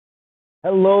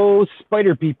Hello,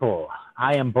 spider people.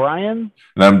 I am Brian,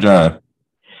 And I'm John.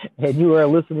 and you are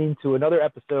listening to another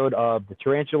episode of the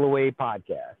Tarantula Way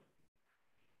podcast.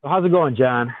 So, how's it going,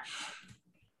 John?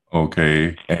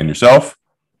 Okay. And yourself?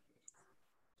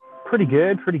 Pretty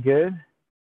good, pretty good.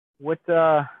 What,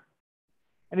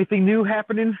 anything new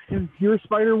happening in your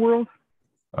spider world?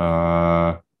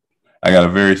 Uh, I got a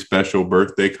very special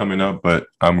birthday coming up, but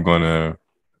I'm going to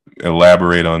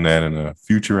elaborate on that in a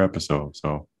future episode.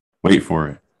 So wait for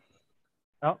it.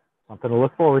 Oh, something to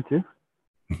look forward to.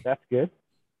 That's good.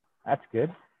 That's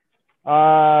good.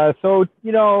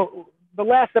 The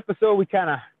last episode, we kind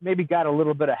of maybe got a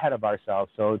little bit ahead of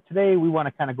ourselves. So, today we want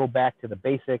to kind of go back to the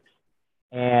basics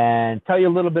and tell you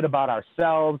a little bit about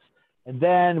ourselves. And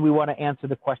then we want to answer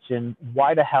the question,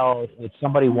 why the hell would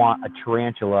somebody want a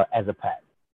tarantula as a pet?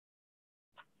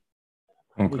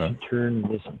 We Okay. should turn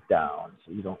this down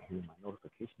so you don't hear my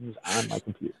notifications on my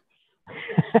computer.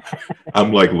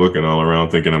 I'm like looking all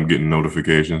around thinking I'm getting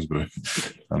notifications, but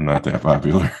I'm not that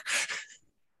popular.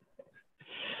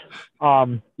 Why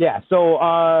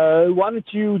don't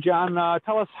you, John,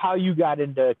 tell us how you got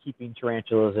into keeping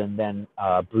tarantulas and then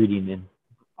breeding and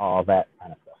all that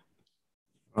kind of stuff.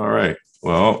 All right.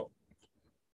 Well,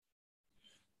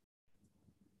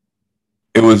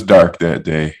 it was dark that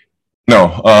day.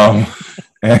 No,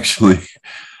 actually,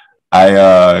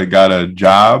 I got a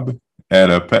job at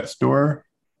a pet store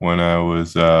when I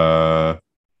was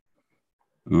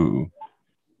ooh,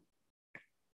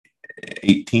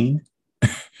 18.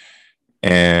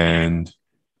 And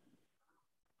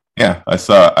yeah, I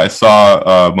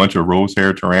saw a bunch of rose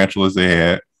hair tarantulas they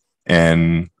had,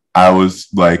 and I was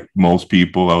like most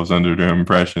people, I was under the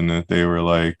impression that they were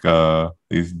like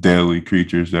these deadly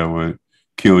creatures that would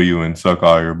kill you and suck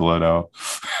all your blood out.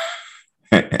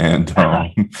 and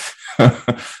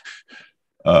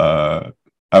uh,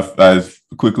 I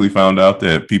quickly found out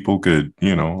that people could,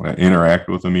 interact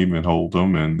with them, even hold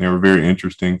them, and they were very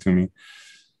interesting to me.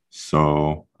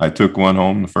 So I took one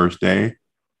home the first day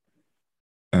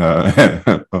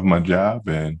of my job,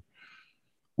 and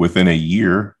within a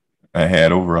year, I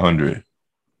had over 100.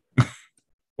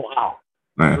 Wow.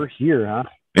 Yeah, First year, huh?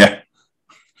 yeah.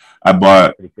 I That's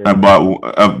bought. pretty I crazy.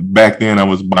 bought back then. I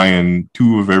was buying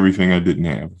two of everything I didn't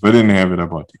have. If I didn't have it, I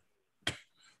bought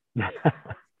two.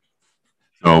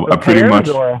 So The I pretty pairs much.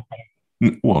 or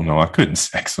Well, no, I couldn't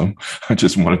sex them. I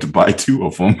just wanted to buy two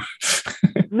of them.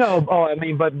 no? Oh, I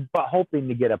mean, but hoping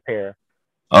to get a pair.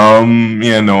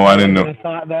 Yeah, no, I That didn't wasn't know. a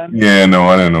thought then. Yeah, no,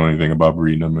 I didn't know anything about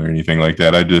breeding them or anything like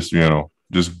that. I just,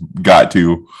 just got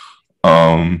to.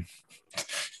 Um,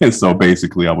 and so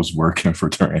basically, I was working for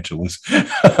tarantulas.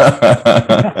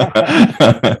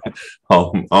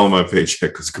 all my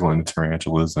paycheck was going to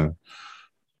tarantulas, and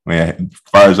I mean, as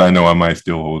far as I know, I might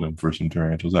still owe them for some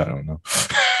tarantulas. I don't know.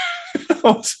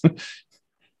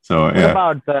 So What yeah,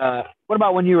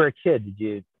 about when you were a kid?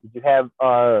 Did you have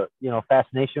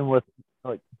fascination with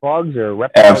like bugs or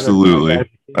reptiles or anything like that?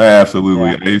 absolutely.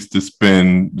 Absolutely. Yeah. I used to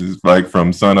spend just like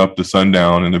from sun up to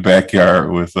sundown in the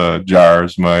backyard with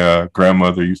jars. My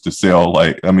grandmother used to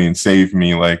save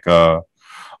me like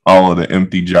all of the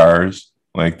empty jars,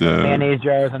 like the Mayonnaise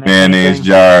jars and mayonnaise anything.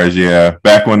 jars. Yeah.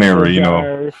 Back when they were, Pickle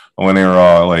jars. when they were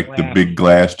all like the Glass. big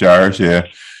glass jars. Yeah. Right,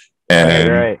 And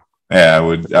right. yeah,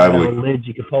 With the I metal would, lids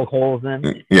you could poke holes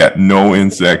in. yeah, no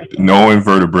insect, no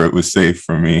invertebrate was safe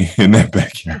for me in that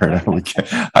backyard.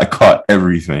 I caught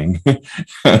everything,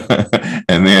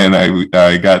 and then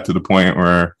I got to the point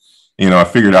where, I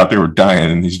figured out they were dying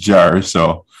in these jars,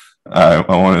 so I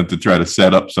wanted to try to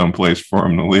set up someplace for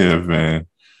them to live, and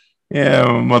yeah,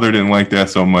 my mother didn't like that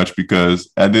so much because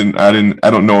I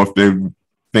don't know if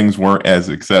things weren't as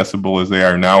accessible as they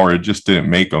are now, or it just didn't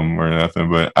make them or nothing.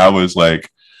 But I was like,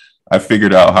 I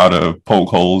figured out how to poke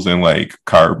holes in like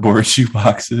cardboard shoe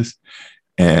boxes,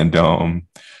 and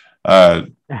uh,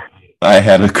 I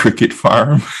had a cricket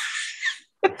farm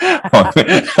on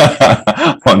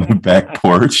on the back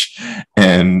porch,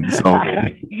 and so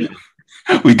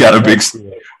we got a big That's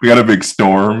cool. we got a big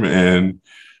storm, and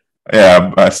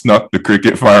yeah, I snuck the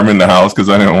cricket farm in the house because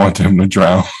I didn't want them to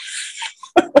drown.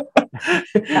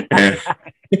 and,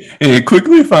 and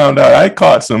quickly found out I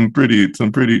caught some pretty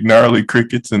gnarly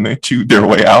crickets, and they chewed their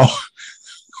way out.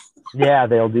 Yeah,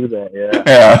 they'll do that.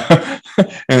 Yeah.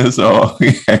 Yeah. And so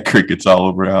we had crickets all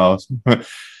over the house. But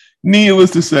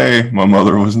needless to say, my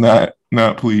mother was not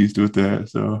pleased with that.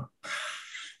 So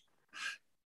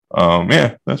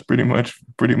yeah, that's pretty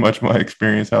much my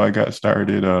experience how I got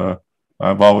started.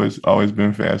 I've always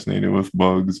been fascinated with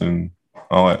bugs and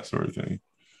all that sort of thing.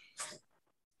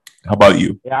 How about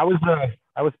you? Yeah,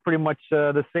 I was pretty much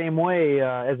the same way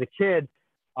as a kid.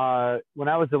 When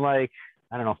I was in like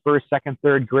I don't know, first, second,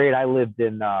 third grade, I lived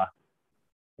in an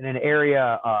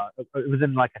area. It was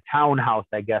in like a townhouse,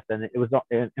 I guess, and it was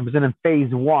in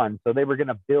phase one. So they were going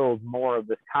to build more of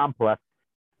this complex,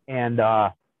 and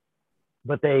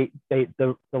but the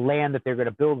land that they're going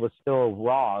to build was still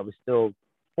raw. It was still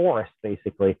forest,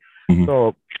 basically. Mhm.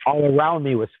 So all around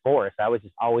me was forest. I was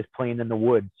just always playing in the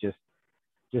woods, just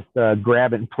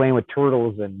grabbing and playing with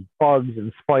turtles and bugs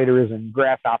and spiders and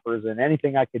grasshoppers and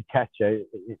anything I could catch.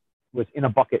 It was in a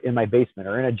bucket in my basement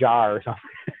or in a jar or something.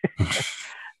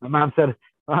 My mom said,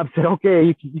 okay,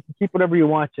 you can keep whatever you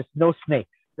want, just no snakes.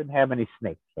 Didn't have any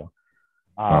snakes. So,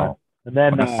 Oh, and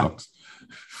then, that sucks.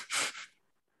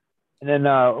 and then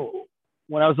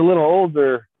when I was a little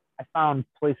older, I found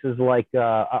places like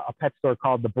a pet store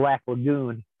called the Black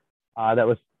Lagoon. That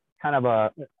was kind of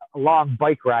a long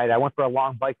bike ride. I went for a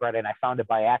long bike ride and I found it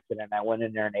by accident. I went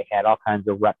in there and they had all kinds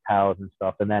of reptiles and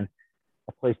stuff. And then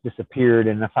the place disappeared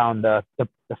and I found the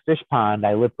fish pond.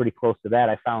 I lived pretty close to that.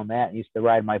 I found that and used to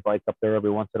ride my bike up there every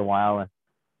once in a while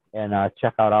and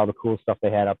check out all the cool stuff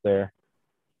they had up there.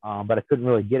 But I couldn't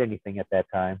really get anything at that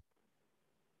time.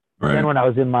 Right. Then when I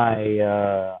was in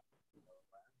my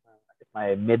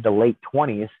mid to late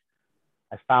 20s,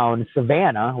 I found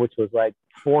Savannah, which was like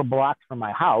 4 blocks from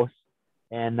my house.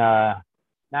 And not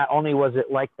only was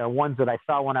it like the ones that I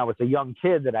saw when I was a young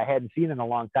kid that I hadn't seen in a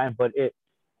long time, but it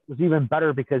was even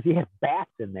better because he had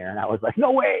bats in there. And I was like,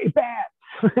 no way, bats.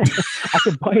 I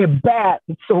could buy a bat.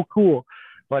 It's so cool.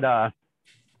 But I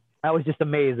was just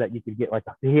amazed that you could get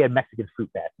he had Mexican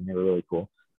fruit bats and they were really cool.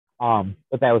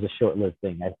 But that was a short-lived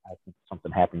thing. I think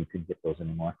something happened. You couldn't get those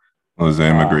anymore. Was it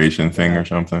an immigration thing or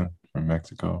something from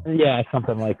Mexico? Yeah,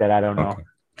 something like that. I don't know. Okay.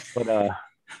 But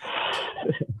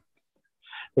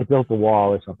they built a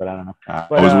wall or something. I don't know.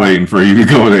 But, I was waiting for you to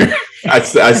go there. I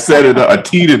set it up. I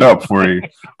teed it up for you.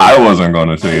 I wasn't going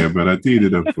to say it, but I teed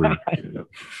it up for you.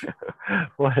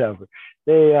 Whatever.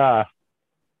 They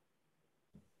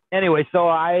anyway, so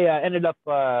I ended up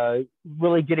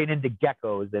really getting into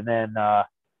geckos, and then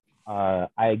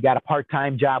I got a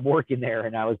part-time job working there,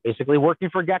 and I was basically working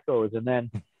for geckos, and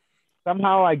then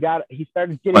somehow he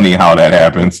started getting... Funny how that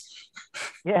happens.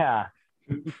 Yeah.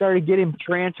 He started getting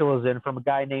tarantulas in from a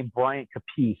guy named Bryant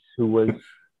Capice, who was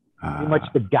pretty much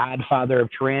the godfather of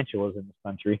tarantulas in this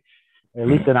country, at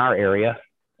least in our area.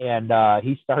 And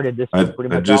he started this for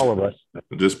pretty much all of us.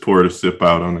 Just poured a sip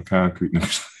out on the concrete.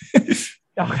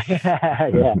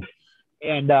 Yeah.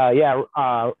 And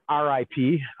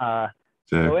R.I.P.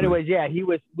 So anyways, yeah,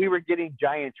 we were getting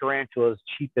giant tarantulas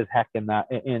cheap as heck and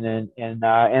then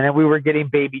we were getting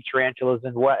baby tarantulas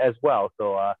as well.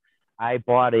 So I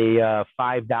bought a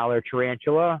 $5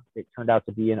 tarantula. It turned out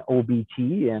to be an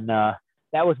OBT, and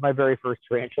that was my very first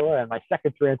tarantula. And my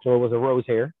second tarantula was a rose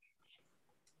hair.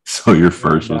 So your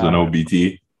first was an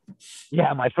OBT?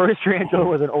 Yeah, my first tarantula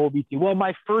was an OBT. Well,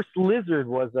 my first lizard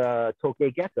was a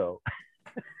tokay gecko.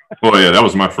 Oh, yeah, that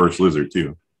was my first lizard,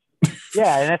 too.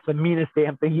 Yeah, and that's the meanest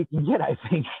damn thing you can get, I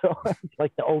think. So it's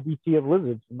like the OBT of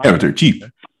lizards. Yeah, but they're cheap.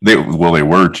 They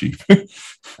were cheap.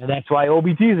 And that's why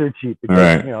OBTs are cheap. Because,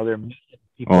 right. They're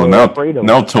well, now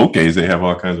tokays, they have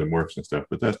all kinds of morphs and stuff,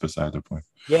 but that's beside the point.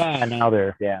 Yeah, now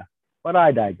yeah. But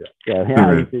I digress. Yeah,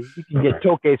 right. You can get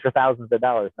tokays for thousands of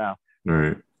dollars now.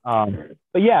 Right.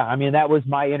 But yeah, I mean, that was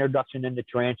my introduction into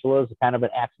tarantulas, kind of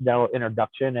an accidental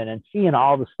introduction. And then seeing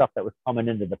all the stuff that was coming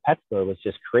into the pet store was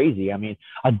just crazy. I mean,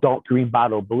 adult green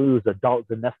bottle blues, adult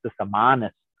Zenestus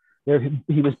amanus.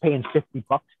 He was paying $50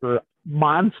 for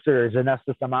monster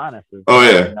Zenestus amanus. Oh,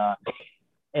 yeah.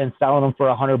 And selling them for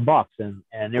 $100.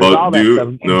 And there was all that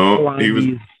stuff. No,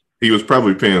 he was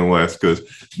probably paying less because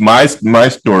my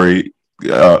story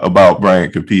about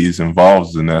Bryant Capice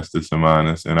involves Zenestus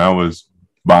amanus, and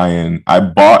I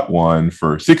bought one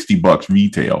for $60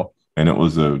 retail, and it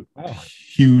was a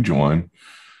huge one.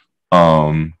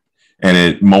 And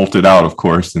it molted out, of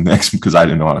course, the next, because I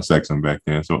didn't know how to sex them back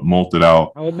then. So it molted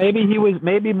out. Oh,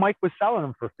 maybe Mike was selling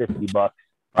them for $50.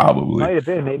 Probably. Might have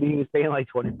been. Maybe he was paying like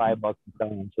 $25 and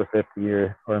selling them for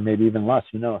 $50 or maybe even less.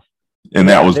 Who knows? And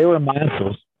they were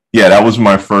monsters. Yeah, that was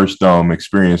my first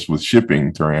experience with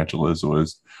shipping tarantulas.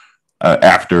 Was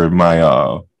after my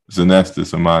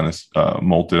Zenestus amanus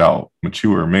molted out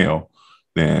mature male.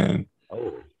 Then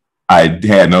I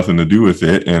had nothing to do with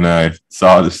it, and I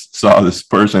saw this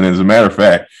person. As a matter of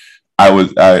fact,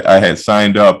 I had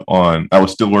signed up on. I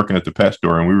was still working at the pet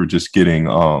store, and we were just getting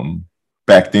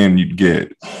back then you'd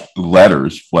get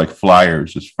letters like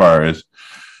flyers as far as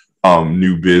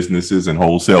new businesses and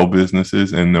wholesale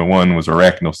businesses, and the one was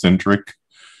arachnocentric,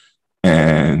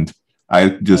 and I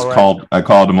just called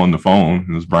him on the phone.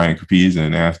 It was Brian Capiz,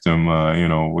 and asked him,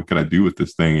 what could I do with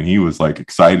this thing? And he was like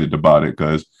excited about it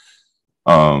because,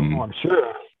 I'm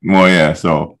sure. Well, yeah.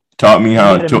 So taught me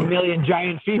how to a million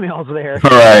giant females there.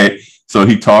 Right. So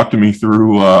he talked to me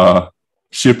through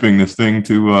shipping this thing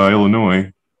to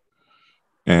Illinois,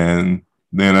 and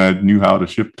then I knew how to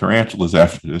ship tarantulas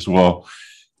after this. Well,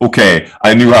 okay,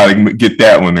 I knew how to get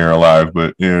that when they're alive,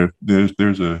 but there's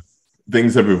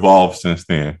things have evolved since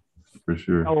then, for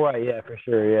sure. Oh right, yeah, for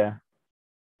sure, yeah.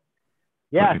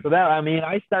 Yeah, so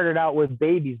I started out with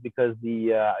babies because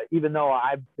even though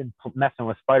I've been messing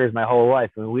with spiders my whole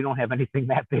life, we don't have anything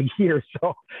that big here,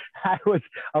 so I was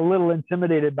a little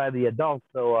intimidated by the adults.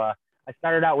 So I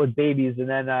started out with babies, and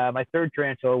then my third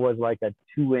tarantula was like a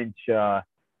 2-inch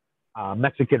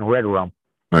Mexican red rump.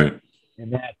 Right.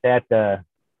 And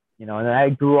and then I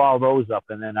grew all those up,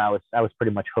 and then I was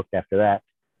pretty much hooked after that.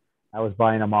 I was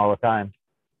buying them all the time.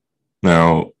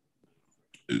 Now,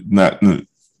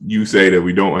 you say that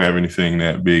we don't have anything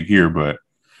that big here, but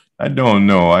I don't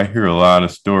know. I hear a lot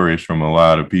of stories from a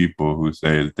lot of people who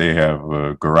say that they have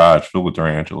a garage full of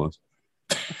tarantulas.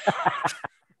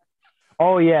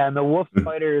 Oh yeah, and the wolf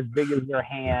spider is big as their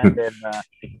hand, and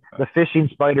the fishing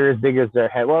spider is big as their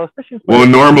head. Well,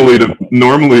 normally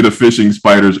the fishing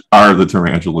spiders are the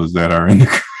tarantulas that are in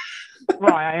the.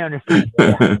 Well, I understand.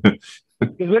 Yeah.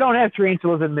 Because we don't have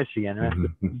tarantulas in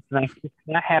Michigan. It's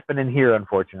not happening here,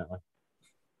 unfortunately.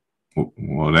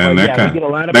 Well, then that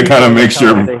kind of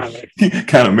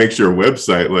makes your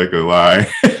website like a lie.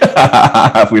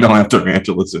 If we don't have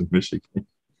tarantulas in Michigan.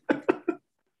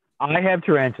 I have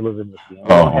tarantulas in Michigan. I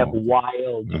don't have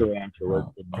wild tarantulas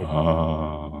in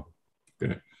Michigan.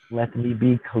 Okay. Let me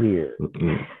be clear.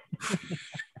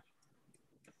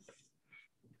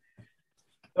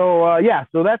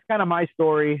 So that's kind of my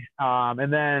story.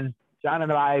 And then John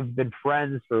and I have been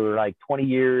friends for like 20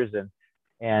 years,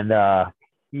 and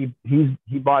he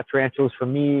bought tarantulas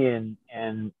from me,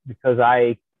 and because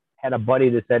I had a buddy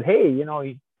that said, hey,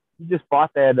 you just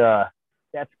bought that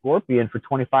scorpion for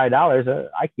 $25.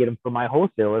 I get them from my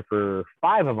wholesaler for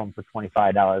 5 of them for $25.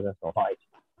 I thought, I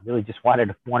really just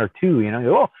wanted 1 or 2.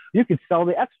 You could sell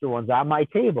the extra ones on my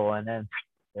table, and then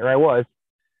there I was.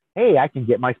 Hey, I can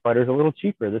get my spiders a little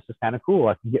cheaper. This is kind of cool.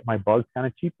 I can get my bugs kind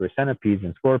of cheaper, centipedes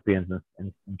and scorpions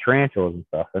and tarantulas and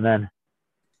stuff. And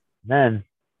then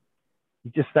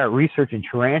you just start researching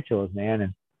tarantulas, man,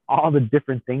 and all the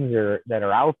different things that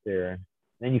are out there. And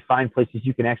then you find places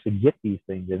you can actually get these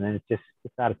things, and then it just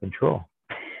gets out of control.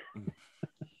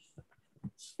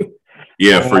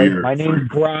 Yeah, my name's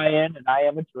Brian, and I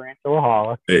am a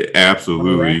tarantulaholic.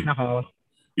 Absolutely.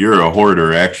 You're a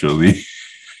hoarder, actually.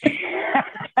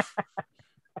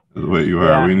 That's what you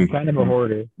are. We kind of a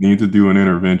hoarder. Need to do an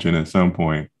intervention at some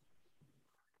point.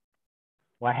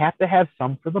 Well, I have to have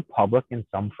some for the public and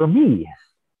some for me.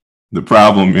 The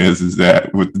problem is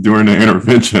that during the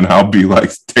intervention, I'll be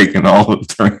like taking all of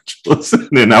the tarantulas, and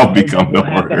then I'll become the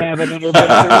hoarder. Have an intervention.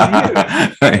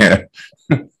 Yeah.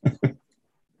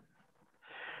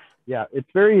 Yeah, it's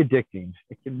very addicting.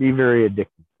 It can be very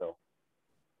addicting. So,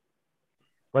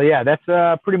 well, yeah, that's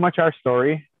pretty much our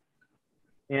story.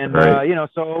 And, right.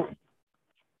 So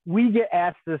we get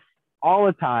asked this all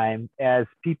the time as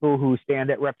people who stand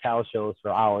at reptile shows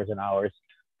for hours and hours,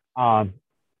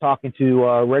 talking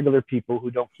to regular people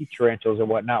who don't keep tarantulas or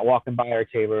whatnot, walking by our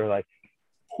table, like,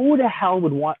 who the hell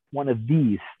would want one of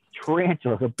these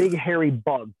tarantulas, a big hairy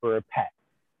bug, for a pet?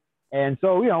 And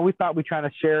so, we thought we'd try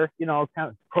to share, kind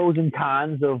of pros and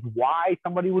cons of why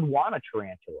somebody would want a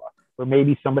tarantula, or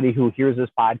maybe somebody who hears this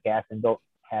podcast and don't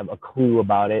have a clue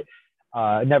about it,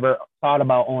 never thought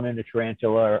about owning a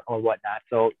tarantula or whatnot.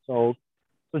 So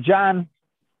John,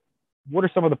 what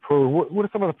are some of the pros? What are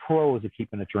some of the pros of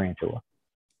keeping a tarantula?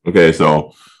 Okay,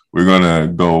 so we're gonna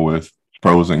go with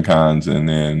pros and cons, and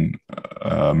then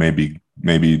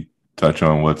maybe touch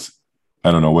on what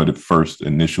it first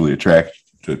initially attracts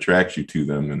you to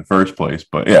them in the first place.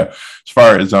 But yeah, as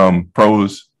far as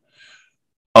pros,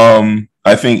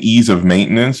 I think ease of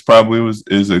maintenance probably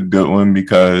is a good one,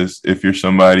 because if you're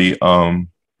somebody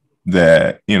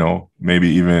that maybe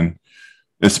even,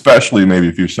 especially maybe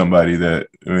if you're somebody that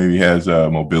maybe has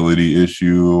a mobility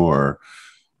issue or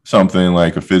something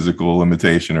like a physical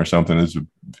limitation or something,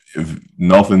 if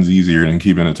nothing's easier than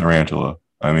keeping a tarantula.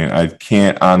 I mean, I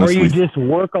can't honestly. Or you just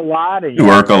work a lot. And you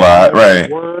work a lot, right?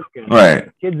 Work and right.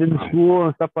 Kids in school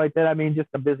and stuff like that. I mean, just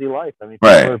a busy life. I mean, people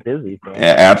right. are busy. So.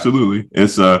 Yeah, absolutely.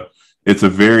 It's a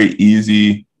very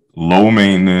easy, low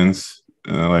maintenance,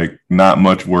 like not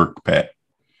much work pet.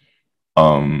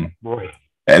 Boy.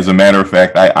 As a matter of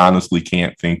fact, I honestly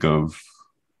can't think of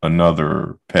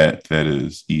another pet that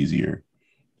is easier.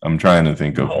 I'm trying to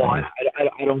think of No, one.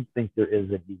 I don't think there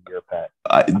is an easier pet.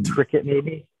 I, A cricket,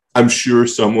 maybe? I'm sure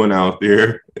someone out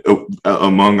there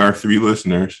among our three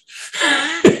listeners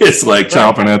is like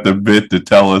chomping at the bit to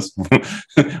tell us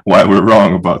why we're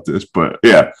wrong about this. But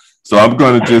yeah, so I'm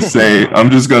going to just say,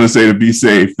 to be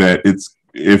safe that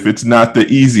if it's not the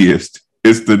easiest,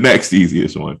 it's the next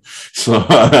easiest one. So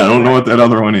I don't know what that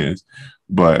other one is,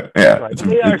 but yeah, right.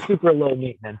 They are super low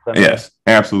maintenance. I mean, yes,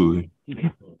 absolutely.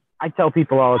 I tell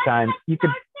people all the time, you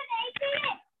could.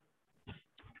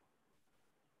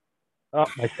 Oh,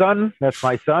 that's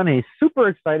my son. He's super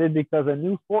excited because a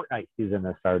new Fortnite season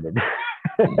has started.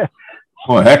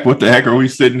 Well, heck, what the heck are we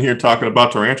sitting here talking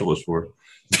about tarantulas for?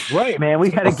 Right, man. We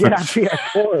got to get on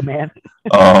PS4, man.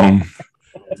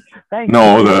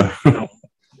 No,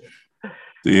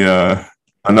 the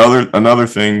another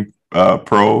thing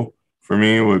pro for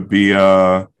me would be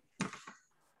well,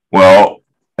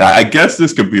 I guess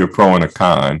this could be a pro and a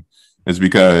con, is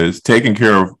because taking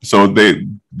care of, so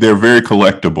they're very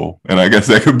collectible, and I guess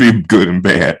that could be good and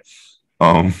bad.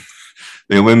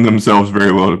 They lend themselves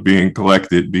very well to being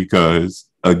collected because,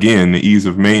 again, the ease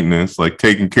of maintenance, like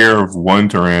taking care of one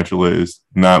tarantula is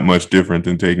not much different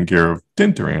than taking care of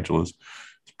 10 tarantulas.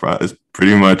 It's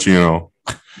pretty much, you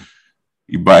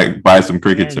buy some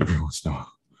crickets every once in a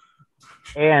while.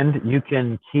 And you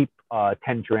can keep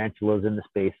 10 tarantulas in the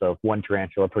space of one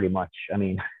tarantula, pretty much. I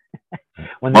mean, as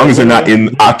long as they're not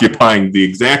occupying the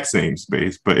exact same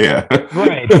space, but yeah.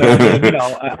 Right. But,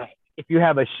 I mean, if you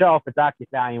have a shelf that's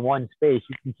occupying one space,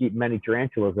 you can keep many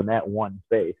tarantulas in that one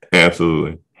space.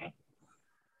 Absolutely.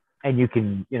 And you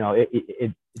can,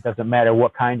 it doesn't matter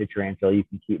what kind of tarantula, you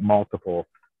can keep multiple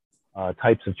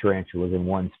types of tarantulas in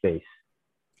one space.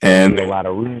 And a lot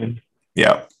of room.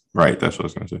 Yeah, right. That's what I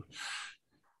was going to say.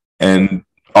 And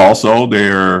also,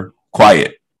 they're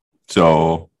quiet,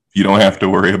 so you don't have to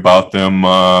worry about them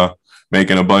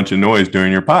making a bunch of noise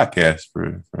during your podcast,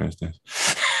 for instance.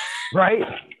 Right,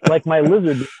 like my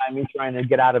lizard behind me trying to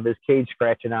get out of his cage,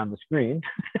 scratching on the screen.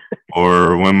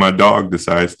 Or when my dog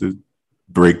decides to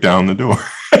break down the door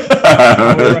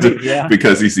right, yeah.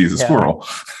 because he sees a squirrel.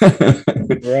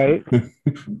 Right.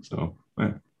 So.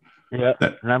 Yeah,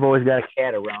 and I've always got a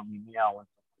cat around me meowing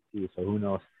too, so who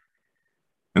knows?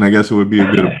 And I guess it would be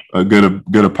a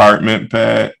good apartment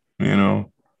pet,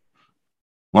 long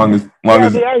as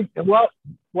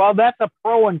well, that's a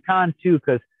pro and con too,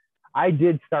 because I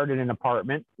did start in an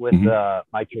apartment with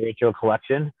my tarantula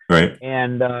collection, right?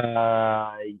 And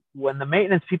when the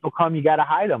maintenance people come, you got to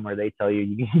hide them, or they tell you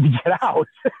need to get out.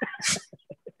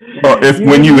 Well,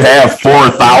 when you have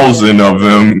 4,000 of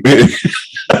them,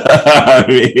 I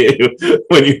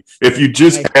mean, if you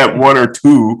just have one or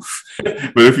two,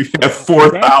 but if you have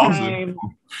 4,000,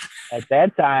 at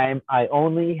that time, I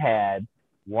only had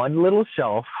one little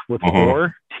shelf with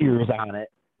 4 tiers on it.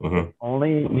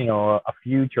 Only a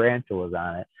few tarantulas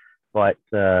on it, but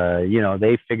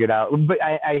they figured out. But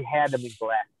I had them in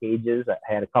glass cages. I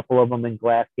had a couple of them in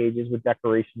glass cages with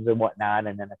decorations and whatnot,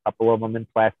 and then a couple of them in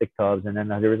plastic tubs, and then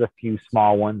there was a few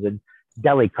small ones in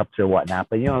deli cups or whatnot.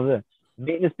 But the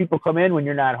maintenance people come in when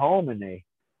you're not home, and they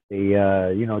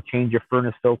change your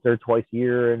furnace filter twice a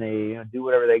year, and they do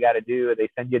whatever they got to do. They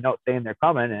send you a note saying they're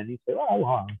coming, and you say,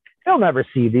 "Oh, they'll never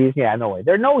see these." Yeah, no way.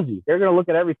 They're nosy. They're gonna look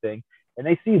at everything, and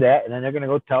they see that, and then they're gonna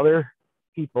go tell their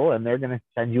people, and they're gonna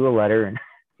send you a letter. And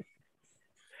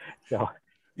so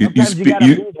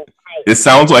it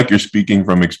sounds like you're speaking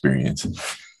from experience.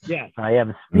 Yes, I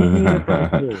am speaking from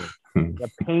experience. The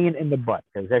pain in the butt,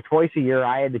 because twice a year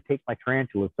I had to take my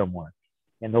tarantulas somewhere,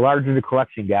 and the larger the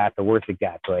collection got, the worse it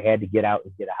got. So I had to get out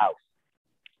and get a house.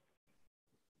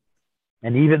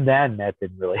 And even then, that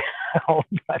didn't really help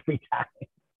every time.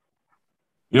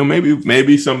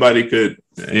 Maybe somebody could,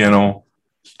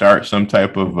 start some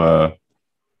type of, I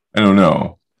don't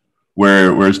know,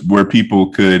 where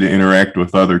people could interact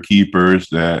with other keepers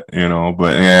that,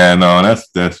 but yeah, no,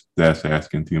 that's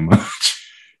asking too much.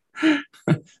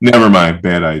 Never mind.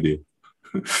 Bad idea.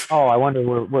 Oh, I wonder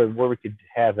where we could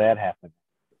have that happen.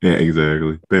 Yeah,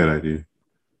 exactly. Bad idea.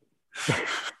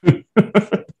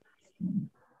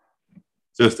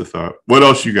 Just a thought. What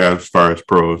else you got as far as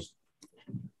pros?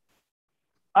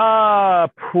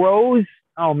 Pros.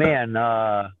 Oh man.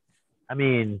 I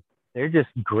mean, they're just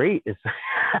great. There's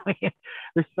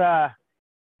the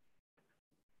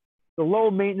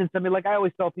low maintenance. I mean, like I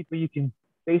always tell people, you can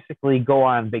basically go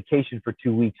on vacation for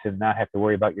 2 weeks and not have to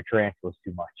worry about your tarantulas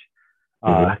too much.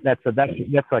 That's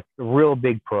like a real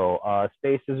big pro.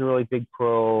 Space is a really big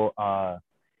pro.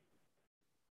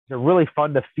 They're really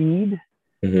fun to feed.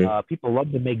 People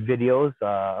love to make videos.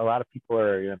 A lot of people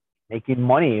are making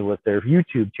money with their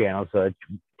YouTube channels,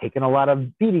 taking a lot of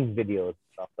feeding videos and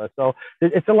stuff. So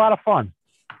it's a lot of fun.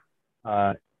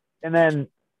 And then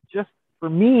just for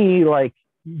me, like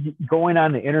going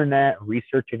on the internet,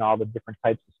 researching all the different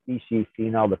types of species,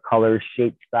 seeing all the colors,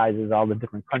 shapes, sizes, all the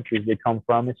different countries they come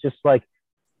from. It's just like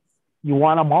you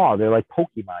want them all. They're like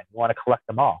Pokemon. You want to collect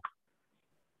them all.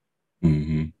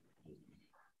 Mm-hmm.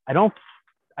 I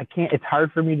can't. It's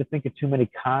hard for me to think of too many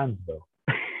cons though.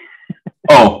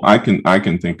 Oh, I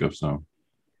can think of some.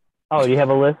 Oh, do you have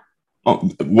a list? Oh,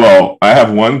 well, I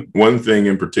have one thing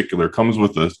in particular. Comes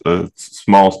with a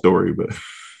small story, but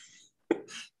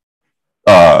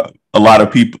a lot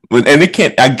of people, and it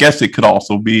can't. I guess it could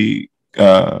also be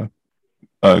a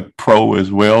pro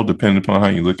as well, depending upon how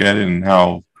you look at it and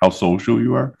how social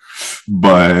you are.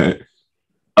 But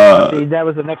see, that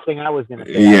was the next thing I was going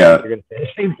to say.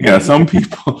 Yeah. Some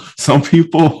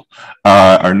people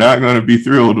are not going to be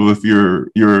thrilled with your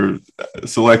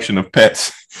selection of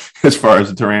pets as far as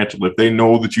the tarantula. If they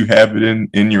know that you have it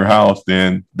in your house,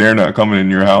 then they're not coming in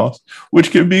your house,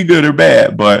 which can be good or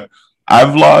bad. But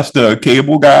I've lost a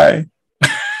cable guy.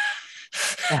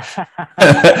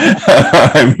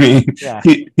 I mean, yeah.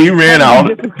 he ran out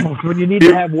when you need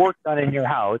to have work done in your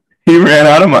house. He ran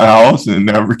out of my house and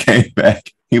never came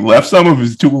back. He left some of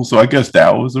his tools, so I guess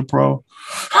that was a pro.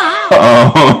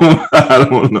 I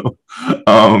don't know.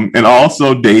 And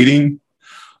also dating,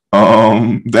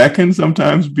 that can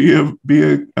sometimes be a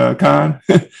con.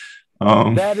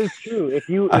 That is true. If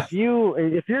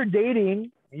you're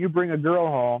dating and you bring a girl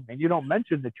home and you don't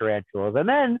mention the tarantulas, and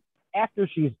then after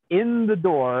she's in the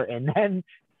door and then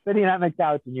sitting on the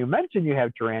couch and you mention you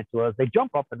have tarantulas, they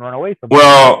jump up and run away from you.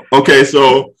 Well, okay,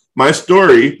 so my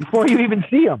story before you even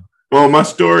see them. Well, my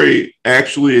story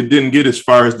actually it didn't get as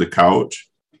far as the couch.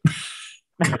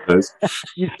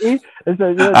 You see,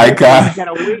 I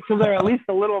gotta wait till they're at least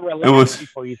a little relaxed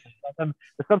before you say something.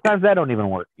 But sometimes that don't even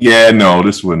work. Yeah, no,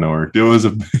 this wouldn't have worked. It was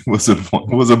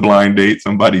a blind date.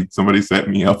 Somebody set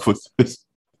me up with this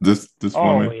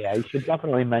woman. Oh yeah, you should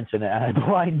definitely mention it.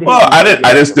 Blind date. Well,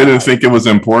 I just didn't think it was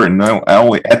important. I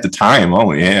only at the time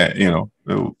had,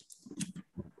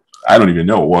 I don't even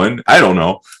know one. I don't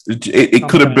know. It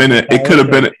could have been it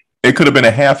could have been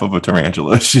a half of a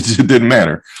tarantula. It didn't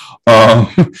matter.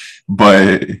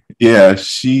 But yeah,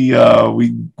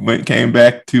 we came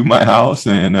back to my house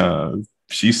and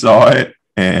she saw it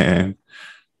and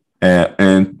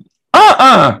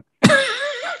I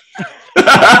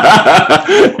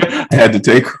had to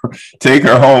take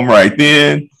her home right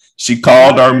then. She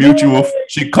called our mutual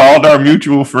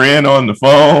friend on the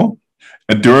phone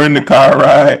during the car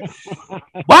ride.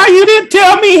 Why you didn't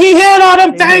tell me he had all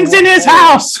them things in his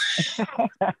house?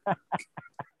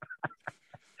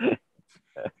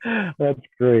 That's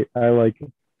great. I like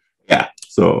it. Yeah.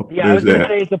 So I was gonna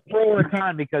say it's a pro or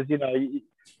con because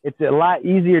it's a lot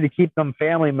easier to keep them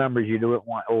family members you don't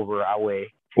want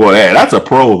away. Well, yeah, that's a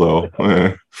pro though.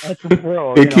 That's a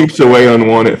pro. It keeps away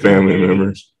unwanted family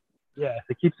members. Yeah,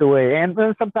 it keeps away, and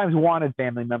sometimes wanted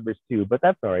family members too. But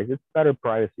that's all right. It's better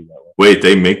privacy that way. Wait,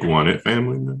 they make wanted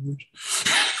family members?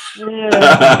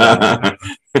 Yeah.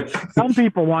 Some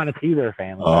people want to see their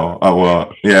family. Oh,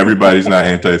 well, yeah. Everybody's not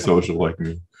antisocial like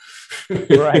me.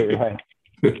 Right.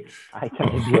 I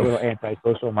tend to be a little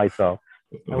antisocial myself.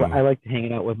 I like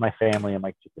hanging out with my family and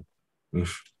my chickens.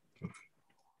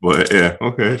 But yeah,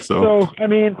 okay. So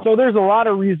there's a lot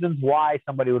of reasons why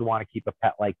somebody would want to keep a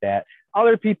pet like that.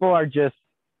 Other people are just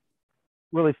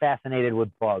really fascinated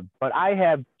with bugs, but I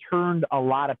have turned a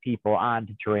lot of people on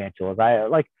to tarantulas.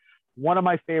 One of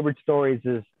my favorite stories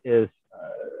is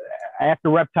at the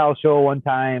reptile show one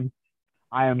time.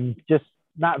 I am just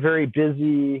not very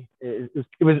busy. It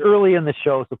was early in the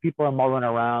show, so people are mulling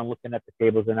around, looking at the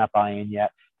tables. They're not buying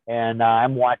yet, and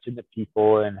I'm watching the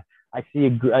people and. I see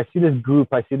this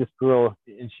group. I see this girl,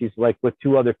 and she's like with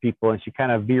two other people, and she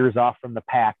kind of veers off from the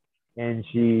pack, and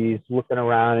she's looking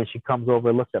around, and she comes over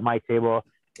and looks at my table,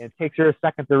 and it takes her a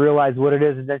second to realize what it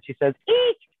is, and then she says,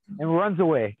 "Eek!" and runs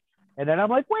away. And then I'm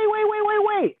like,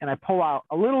 wait, and I pull out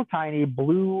a little tiny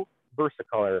blue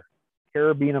versicolor,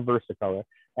 Carabiner versicolor,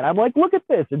 and I'm like, look at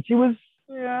this, and she was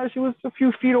a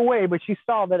few feet away, but she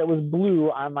saw that it was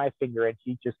blue on my finger, and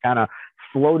she just kind of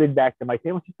floated back to my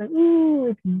table. She said, "Ooh,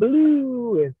 it's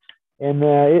blue," and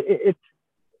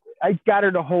I got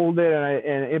her to hold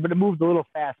it, but it moved a little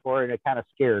fast for her, and it kind of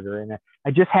scared her. And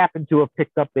I just happened to have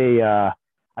picked up a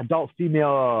adult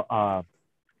female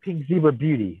pink zebra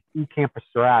beauty, E. campus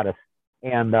serratus,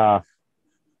 and I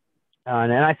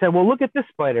said, well, look at this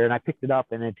spider. And I picked it up,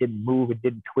 and it didn't move. It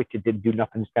didn't twitch. It didn't do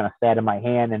nothing. Just kind of sat in my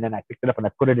hand. And then I picked it up, and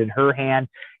I put it in her hand.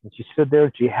 And she stood there,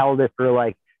 and she held it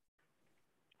for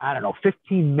I don't know,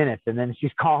 15 minutes. And then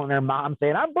she's calling her mom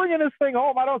saying, I'm bringing this thing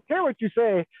home. I don't care what you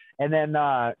say. And then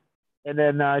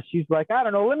she's like, I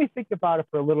don't know, let me think about it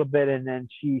for a little bit. And then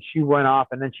she went off,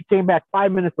 and then she came back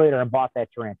 5 minutes later and bought that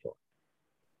tarantula.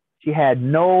 She had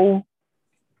no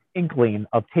inkling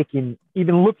of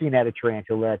even looking at a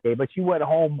tarantula that day, but she went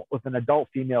home with an adult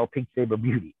female pink saber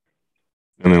beauty.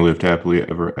 And they lived happily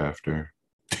ever after.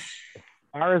 As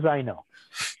far as I know.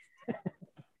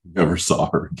 Never saw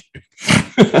her again.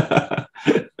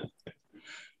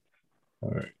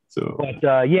 All right. So, but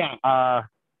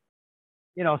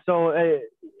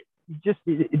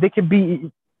they can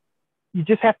be. You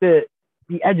just have to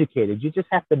be educated. You just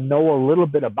have to know a little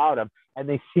bit about them, and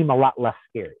they seem a lot less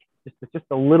scary. Just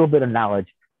a little bit of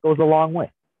knowledge goes a long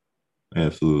way.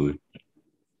 Absolutely.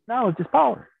 Knowledge is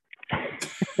power.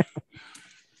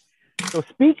 So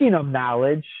speaking of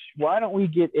knowledge, why don't we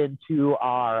get into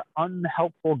our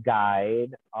unhelpful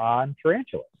guide on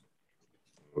tarantulas?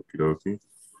 Okie dokie.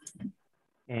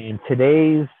 And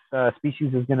today's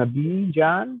species is going to be,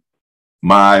 John?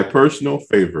 My personal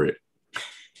favorite.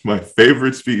 My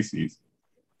favorite species.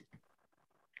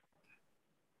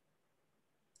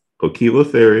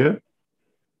 Poecilotheria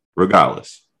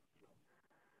regalis.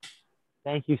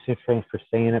 Thank you, Sifrain, for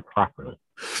saying it properly.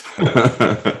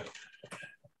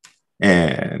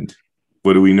 And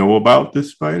what do we know about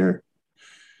this spider?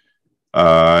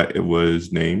 It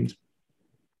was named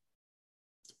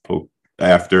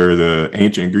after the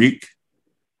ancient Greek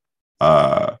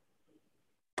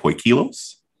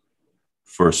Poecilos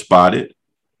for spotted.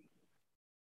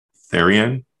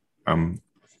 Therian, I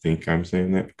think I'm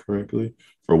saying that correctly,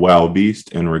 for wild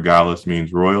beast, and regalis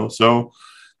means royal. So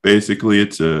basically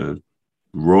it's a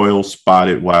royal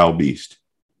spotted wild beast.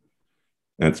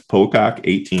 That's Pocock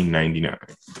 1899.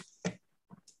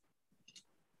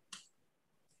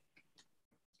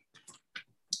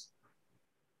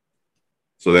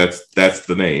 So that's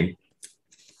the name.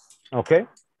 Okay.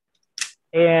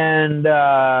 And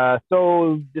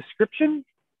so description?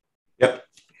 Yep.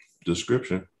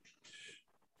 Description.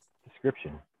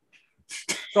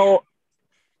 So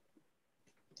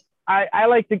I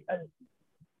like the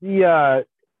yeah.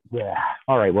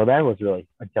 All right. Well, that was really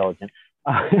intelligent.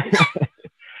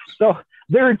 So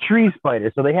they're a tree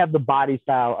spider. So they have the body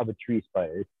style of a tree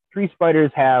spider. Tree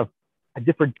spiders have a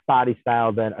different body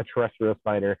style than a terrestrial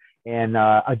spider, and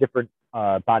a different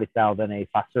body style than a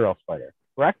fossorial spider.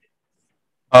 Correct?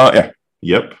 Yeah.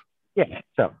 Yep. Yeah.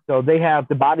 So they have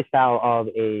the body style of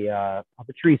a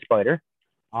tree spider,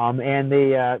 and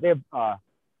they have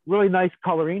really nice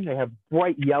coloring. They have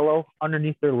bright yellow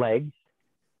underneath their legs.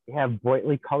 They have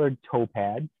brightly colored toe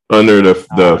pads. Under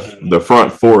the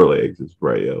front forelegs is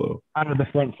bright yellow. Under the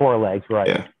front forelegs, right.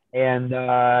 Yeah. And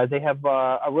they have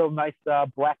a real nice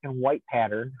black and white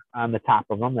pattern on the top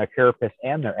of them, their carapace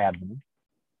and their abdomen.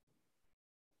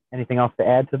 Anything else to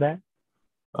add to that?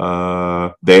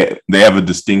 They have a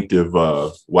distinctive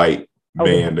white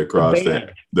band across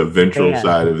the ventral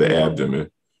side of the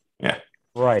abdomen. Yeah.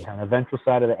 Right. On the ventral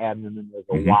side of the abdomen, there's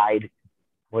a wide,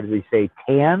 what did we say,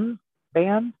 tan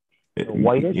band?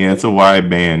 Whitish? Yeah, it's a wide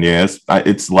band. Yeah,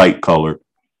 it's light colored.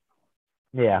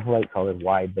 Yeah, light colored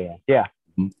wide band. Yeah.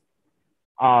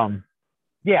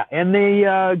 Yeah, and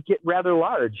they get rather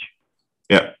large.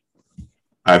 Yeah.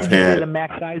 I've had the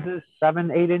max sizes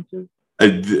 7-8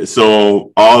 inches.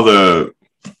 So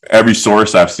every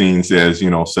source I've seen says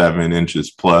 7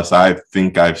 inches plus. I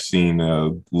think I've seen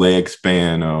a leg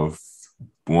span of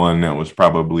one that was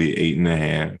probably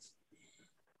 8.5.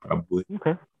 Probably.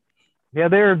 Okay. Yeah,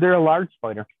 they're a large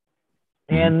spider,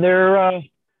 and they're a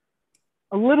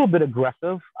little bit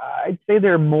aggressive. I'd say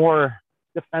they're more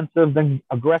defensive than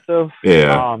aggressive.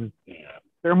 Yeah.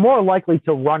 They're more likely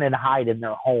to run and hide in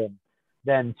their home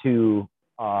than to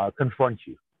confront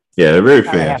you. Yeah, they're very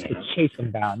fast. You have to chase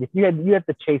them down. You have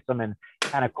to chase them and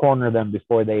kind of corner them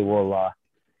before they will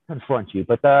confront you.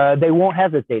 But they won't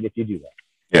hesitate if you do that.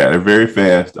 Yeah, they're very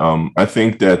fast. I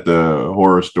think that the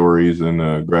horror stories and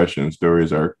the aggression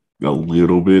stories are a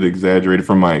little bit exaggerated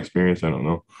from my experience. I don't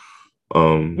know.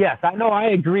 Yes, I know. I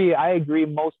agree.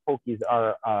 Most pokies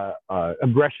are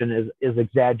aggression is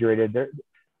exaggerated. They're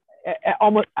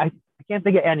almost. I can't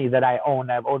think of any that I own.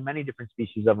 I've owned many different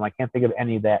species of them. I can't think of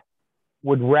any that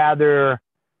would rather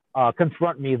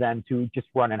confront me than to just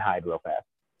run and hide real fast.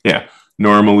 Yeah,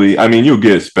 normally, I mean, you'll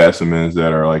get specimens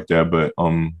that are like that, but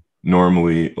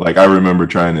normally, like I remember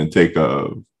trying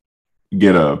to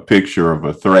get a picture of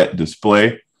a threat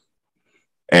display.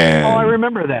 And I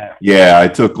remember that. Yeah, I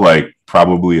took like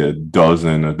probably a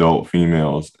dozen adult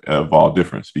females of all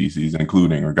different species,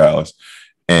 including regalis.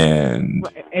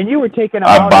 And you were taking them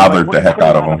I out bothered and, the heck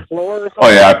out of them. Oh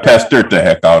yeah, I pestered the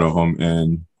heck out of them,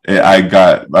 and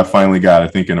I finally got, I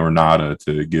think, an Ornata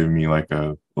to give me like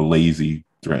a lazy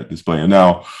threat display. And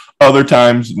now other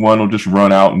times one will just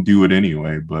run out and do it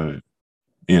anyway, but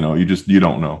you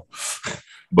don't know.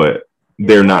 But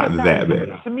they're not that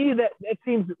bad. To me, that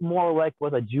seems more like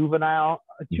with a juvenile.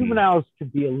 Juveniles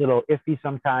could be a little iffy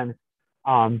sometimes,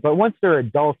 but once they're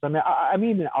adults, I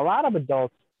mean, a lot of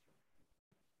adults.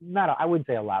 I wouldn't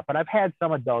say a lot, but I've had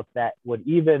some adults that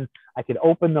I could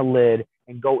open the lid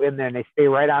and go in there and they stay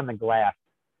right on the glass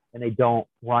and they don't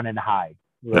run and hide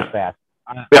real fast.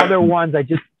 Other ones, I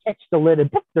just catch the lid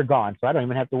and poof, they're gone. So I don't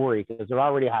even have to worry because they're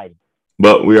already hiding.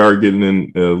 But we are getting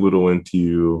in a little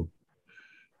into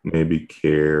maybe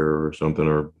care or something,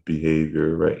 or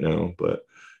behavior right now.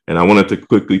 And I wanted to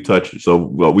quickly touch. So,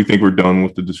 we think we're done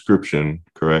with the description,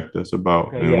 correct? That's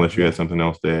about, unless you had something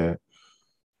else to add.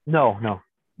 No.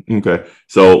 Okay.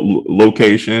 So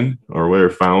location, or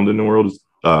where found in the world, is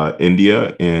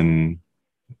India.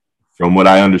 From what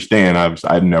I understand,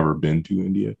 I've never been to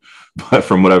India, but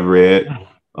from what I've read,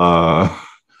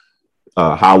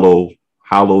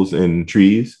 hollows in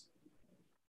trees.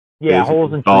 Yeah,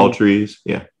 holes in tall trees.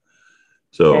 Yeah.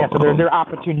 So they're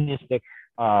opportunistic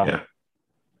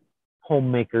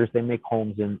homemakers. They make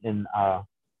homes in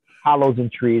hollows in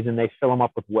trees, and they fill them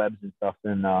up with webs and stuff.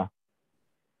 And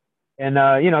a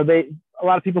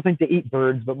lot of people think they eat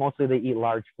birds, but mostly they eat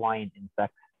large flying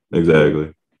insects.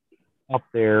 Exactly. Up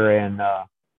there, and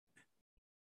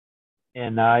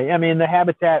I mean, the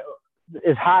habitat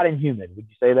is hot and humid. Would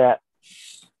you say that?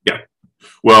 Yeah.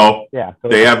 Well, yeah. So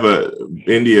they have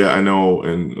India, I know,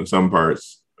 in some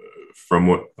parts, from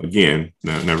what, again,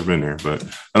 I've never been there, but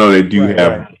I know they do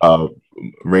have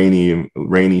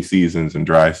rainy seasons and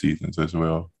dry seasons as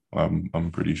well.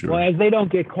 I'm pretty sure. Well, as they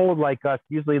don't get cold like us,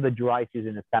 usually the dry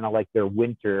season is kind of like their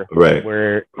winter, right?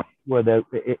 Where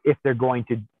if they're going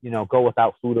to go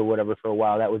without food or whatever for a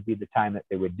while, that would be the time that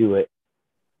they would do it,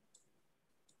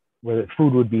 where the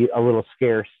food would be a little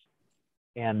scarce,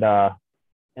 and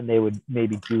they would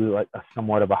maybe do like a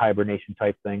somewhat of a hibernation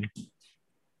type thing.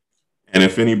 And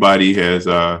if anybody has,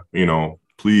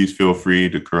 please feel free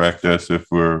to correct us if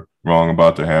we're wrong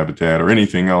about the habitat or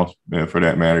anything else for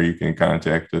that matter. You can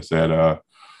contact us at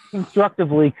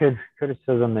constructively.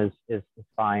 Criticism is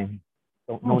fine.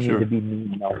 No need to be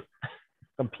mean. No.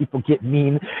 Some people get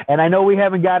mean, and I know we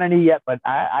haven't got any yet, but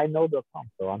I know they'll come.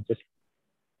 So I'm just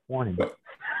warning you.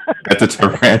 At the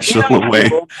Tarantula Way,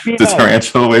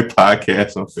 Tarantula Way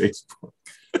podcast on Facebook.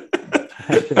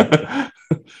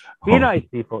 Be nice,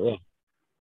 people. Yeah.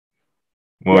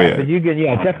 Well, But you can,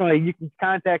 definitely. You can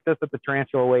contact us at the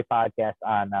Tarantula Way podcast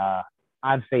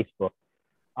on Facebook.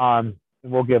 And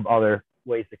we'll give other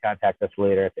ways to contact us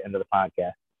later at the end of the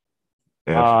podcast.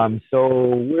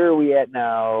 So where are we at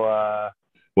now?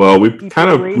 Well, we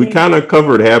kind of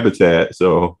covered habitat,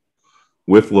 so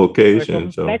with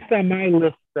location. So next on my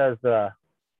list says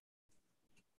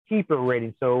keeper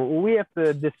rating. So we have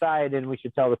to decide, and we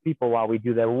should tell the people while we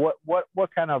do that. What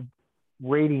kind of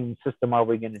rating system are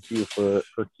we going to do for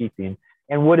keeping,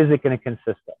 and what is it going to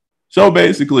consist of? So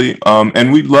basically,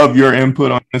 and we'd love your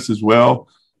input on this as well.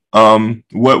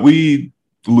 What we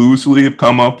loosely have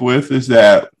come up with is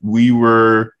that we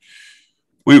want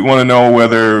to know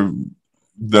whether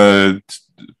the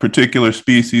particular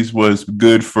species was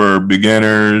good for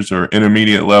beginners or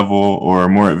intermediate level or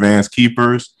more advanced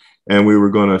keepers, and we were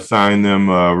going to assign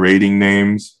them rating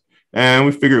names. And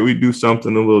we figured we'd do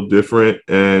something a little different.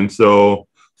 And so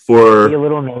be a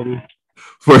little nerdy.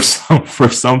 For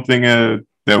something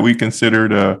that we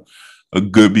considered a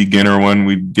good beginner one,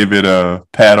 we'd give it a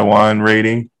Padawan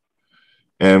rating.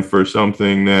 And for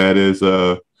something that is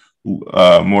a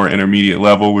more intermediate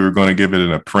level, we were going to give it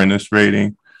an apprentice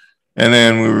rating. And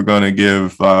then we were going to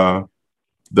give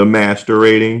the master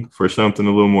rating for something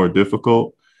a little more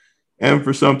difficult. And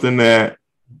for something that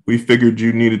we figured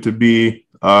you needed to be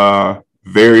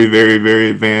very, very,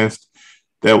 very advanced,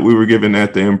 that we were giving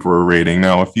that the emperor rating.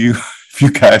 Now, if you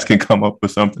guys can come up with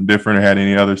something different or had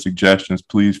any other suggestions,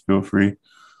 please feel free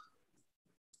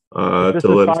to let us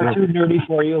know. If this is far too nerdy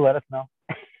for you, let us know.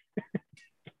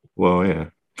 Well, yeah.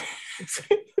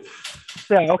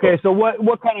 Yeah. Okay. So,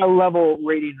 what kind of level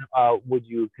rating would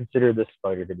you consider this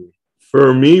spider to be?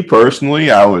 For me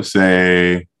personally, I would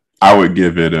say I would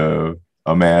give it a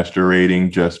master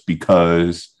rating, just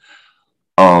because.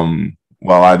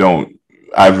 While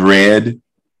I've read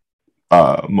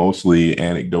mostly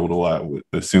anecdotal, I would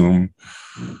assume,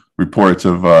 reports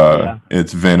of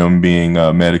its venom being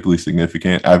medically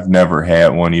significant. I've never had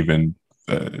one even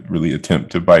really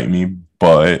attempt to bite me,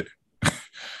 but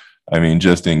I mean,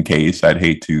 just in case, I'd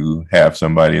hate to have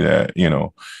somebody that,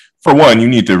 for one, you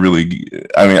need to really,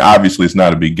 I mean, obviously it's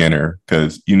not a beginner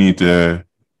because you need to,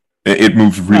 it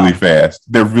moves really fast.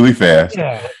 They're really fast.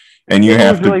 Yeah. And you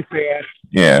have to, really fast.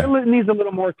 Yeah. It needs a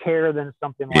little more care than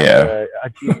something like Yeah.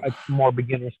 a more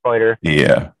beginner spider.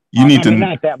 Yeah. You need to,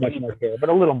 not that much more care, but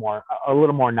a little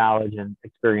more knowledge and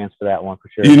experience for that one for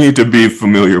sure. You need to be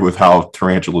familiar with how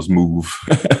tarantulas move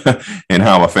and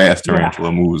how a fast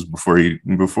tarantula moves before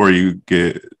you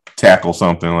tackle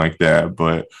something like that.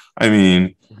 But I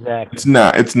mean, it's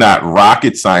not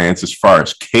rocket science as far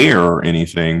as care or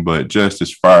anything, but just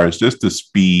as far as just the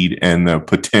speed and the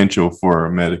potential for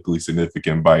a medically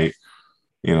significant bite.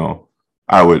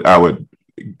 I would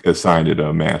assign it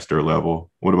a master level.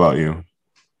 What about you?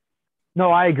 No,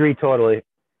 I agree totally.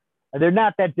 They're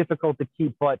not that difficult to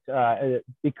keep, but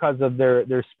because of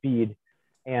their speed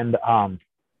and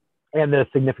the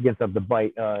significance of the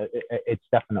bite, it's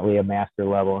definitely a master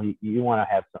level. You want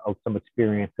to have some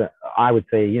experience. I would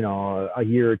say, a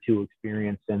year or two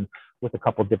experience and with a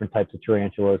couple different types of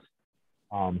tarantulas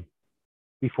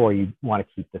before you want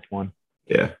to keep this one.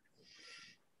 Yeah.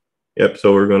 Yep.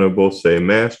 So we're going to both say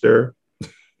master.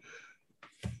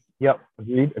 Yep.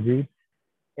 Agreed.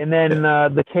 And then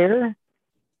the care.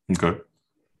 Okay.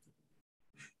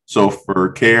 So for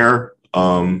care,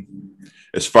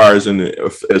 as far as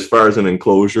an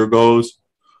enclosure goes,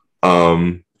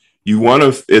 you want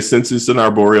to, since it's an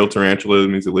arboreal tarantula, it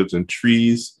means it lives in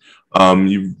trees.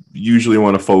 You usually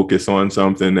want to focus on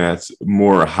something that's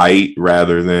more height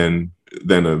rather than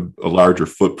a larger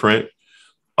footprint.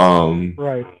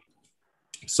 Right.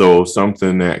 So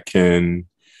something that can,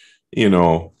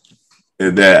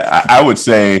 that I would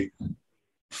say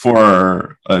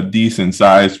for a decent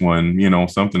sized one,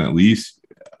 something at least,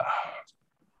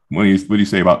 what do you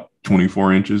say, about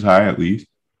 24 inches high at least?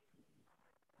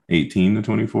 18 to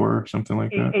 24 or something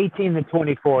like that? 18 to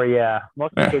 24, yeah.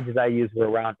 Most of the cages I used were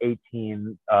around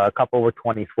 18. A couple were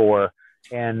 24.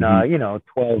 And,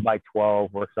 12 by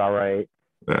 12 works all right.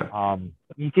 Yeah.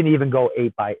 You can even go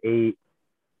 8 by 8.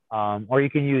 Or you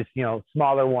can use,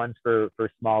 smaller ones for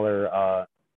smaller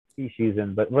species.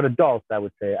 But with adults, I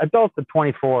would say adults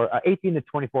are 18 to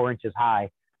 24 inches high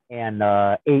and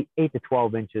 8 to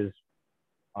 12 inches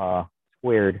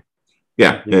squared.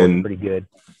 Yeah, and pretty good.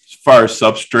 As far as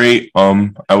substrate,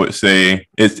 I would say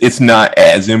it's not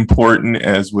as important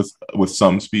as with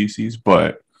some species,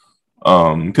 but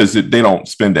because they don't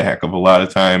spend a heck of a lot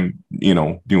of time,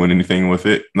 doing anything with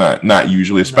it. Not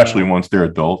usually, especially once they're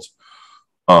adults.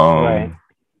 Right.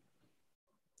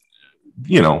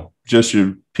 Just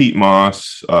your peat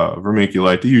moss,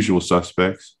 vermiculite, the usual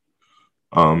suspects.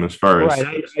 As far as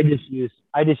I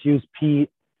just use peat.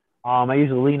 I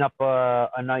usually lean up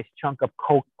a nice chunk of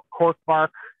cork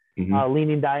bark,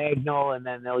 leaning diagonal, and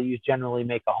then they'll generally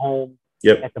make a home.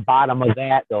 Yep. At the bottom of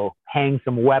that, they'll hang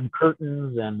some web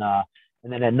curtains, and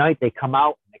then at night they come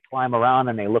out and they climb around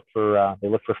and they look for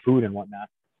food and whatnot.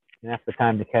 And that's the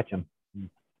time to catch them,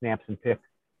 snaps and picks.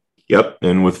 Yep,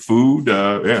 and with food,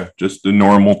 just the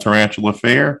normal tarantula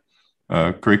fare,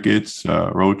 crickets,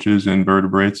 roaches,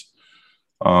 invertebrates,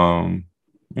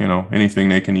 anything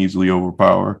they can easily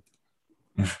overpower.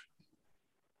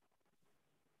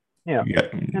 Yeah,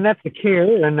 and that's the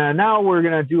care. And now we're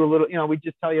gonna do a little. We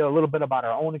just tell you a little bit about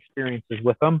our own experiences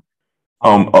with them.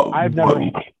 I've never.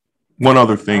 One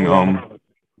other thing.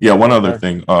 One other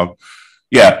thing.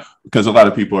 Because a lot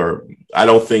of people I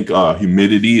don't think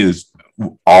humidity is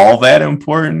all that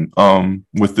important.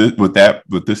 With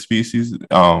this species.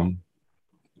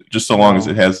 Just so long as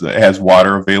it has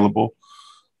water available.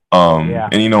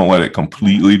 And you don't let it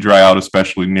completely dry out,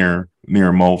 especially near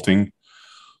molting.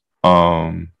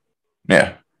 Sorry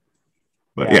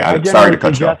to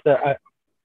cut you off.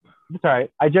 It's all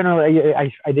right. I generally,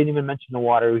 I didn't even mention the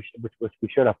water, which we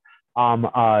should have.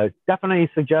 Definitely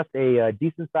suggest a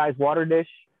decent sized water dish.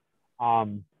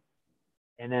 And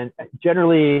then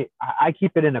generally, I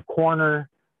keep it in a corner,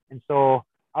 and so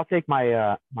I'll take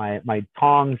my my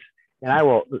tongs, and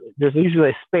there's usually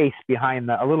a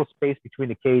little space between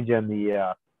the cage and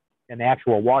the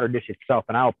actual water dish itself,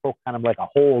 and I'll poke kind of like a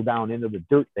hole down into the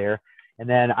dirt there. And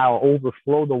then I'll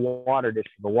overflow the water dish.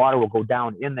 The water will go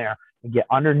down in there and get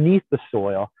underneath the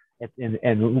soil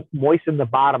and moisten the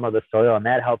bottom of the soil. And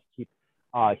that helps keep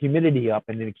humidity up,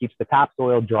 and then it keeps the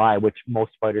topsoil dry, which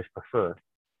most spiders prefer.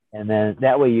 And then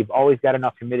that way you've always got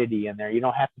enough humidity in there. You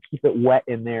don't have to keep it wet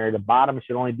in there. The bottom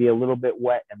should only be a little bit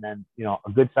wet. And then, a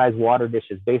good sized water dish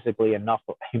is basically enough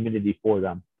humidity for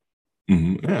them.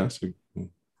 Mm-hmm. Yeah.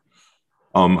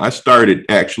 I started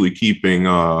actually keeping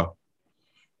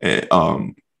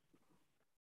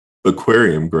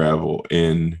aquarium gravel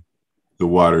in the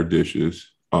water dishes.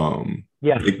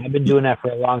 Yes, I've been doing that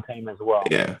for a long time as well.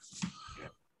 Yeah.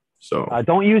 So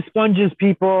don't use sponges,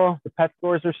 people. The pet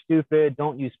stores are stupid.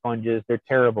 Don't use sponges. They're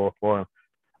terrible for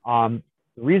them.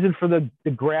 The reason for the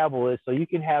gravel is so you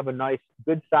can have a nice,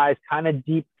 good size, kind of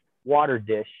deep water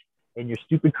dish, and your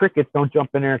stupid crickets don't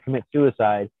jump in there and commit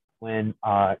suicide. When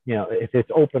if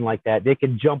it's open like that, they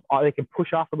can they can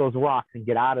push off of those rocks and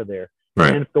get out of there.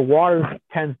 right. And if the water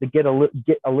tends to get a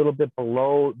little bit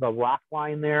below the rock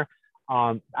line there,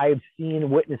 I've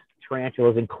witnessed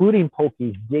tarantulas, including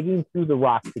pokies, digging through the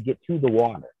rocks to get to the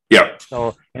water. Yeah.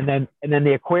 So and then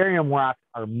the aquarium rocks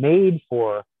are made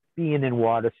for being in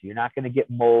water, so you're not going to get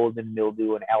mold and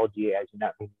mildew and algae as you're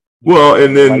not. Well,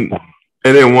 and then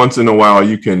once in a while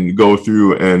you can go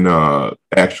through and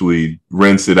actually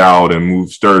rinse it out and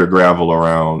stir the gravel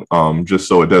around, just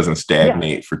so it doesn't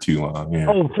stagnate for too long. Yeah.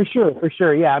 Oh, for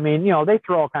sure. Yeah, I mean, they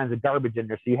throw all kinds of garbage in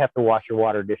there, so you have to wash your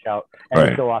water dish out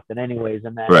every so often, anyways.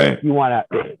 And then you want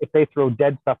to, if they throw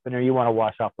dead stuff in there, you want to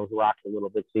wash off those rocks a little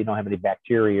bit so you don't have any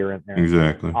bacteria in there.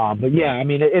 Exactly. But yeah, I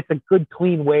mean, it's a good,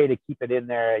 clean way to keep it in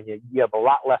there. You have a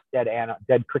lot less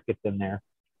dead crickets in there,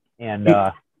 and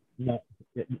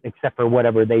except for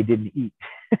whatever they didn't eat.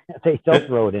 They still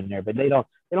throw it in there, but they don't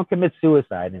commit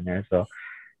suicide in there. So,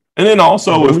 and then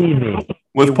also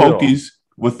with pokies,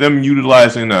 with them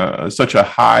utilizing such a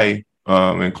high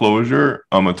enclosure,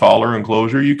 a taller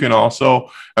enclosure, you can also,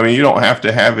 I mean, you don't have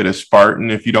to have it as Spartan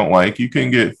if you don't like. You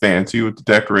can get fancy with the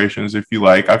decorations if you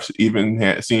like. I've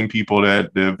even seen people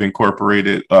that have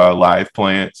incorporated live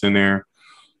plants in there.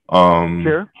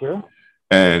 Sure.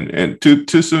 And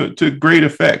to great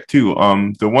effect too.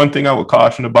 The one thing I would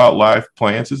caution about live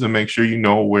plants is to make sure you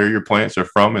know where your plants are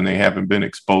from and they haven't been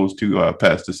exposed to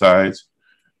pesticides,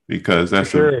 because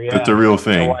that's a real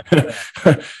thing.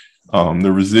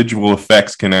 The residual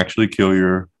effects can actually kill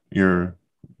your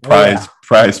prize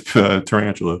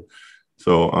tarantula.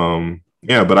 So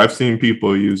but I've seen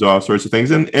people use all sorts of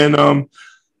things, and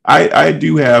I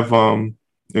do have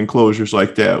enclosures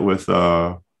like that with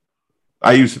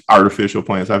I use artificial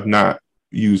plants. I've not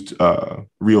used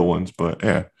real ones, but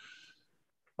yeah.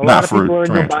 A lot of people are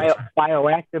into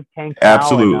bioactive tanks.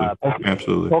 Absolutely. Now, and,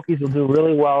 absolutely. Pokies will do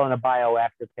really well in a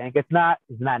bioactive tank. It's not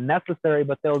necessary,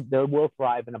 but they will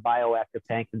thrive in a bioactive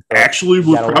tank. And so actually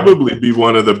would probably be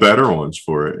one of the better ones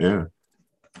for it. Yeah.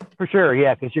 For sure,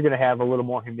 yeah, because you're going to have a little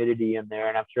more humidity in there,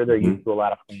 and I'm sure they're used to a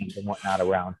lot of flames and whatnot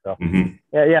around. So,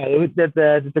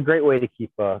 it's a great way to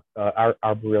keep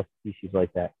arboreal species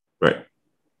like that. Right.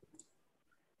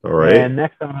 All right. And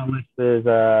next on our list is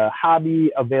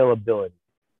hobby availability.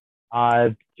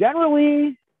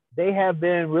 Generally, they have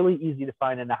been really easy to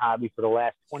find in the hobby for the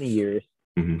last 20 years.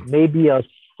 Maybe a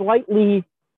slightly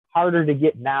harder to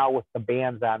get now with the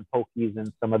bans on pokies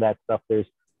and some of that stuff. There's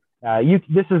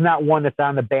this is not one that's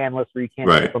on the ban list where you can't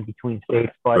get from between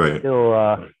states, but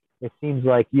still, it seems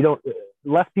like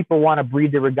less people want to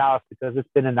breed the regalis because it's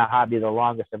been in the hobby the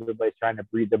longest. Everybody's trying to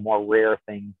breed the more rare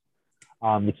things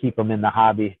to keep them in the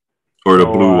hobby. Or the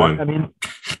blue one. I mean,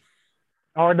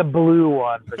 or the blue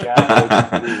one, for God's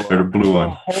sake. Or the blue one.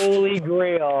 The Holy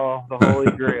Grail. The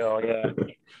Holy Grail, yeah.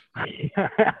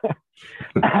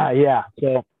 Yeah,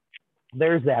 so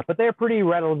there's that. But they're pretty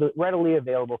readily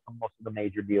available from most of the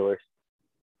major dealers.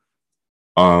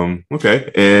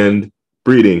 Okay. And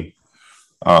breeding.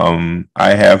 I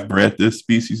have bred this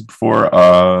species before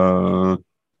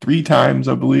 3 times,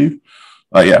 I believe.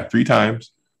 3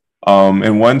 times.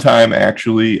 And one time,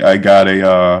 actually, I got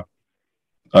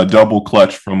a double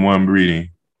clutch from one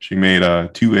breeding. She made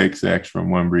 2 egg sacs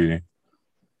from one breeding.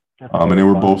 And they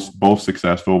were both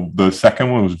successful. The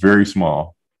second one was very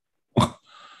small.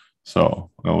 So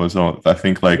it was, I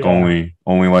think, only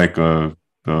like a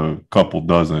couple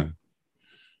dozen.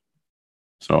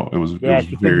 So it was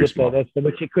very small.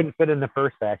 But she couldn't fit in the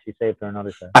first sack. She saved her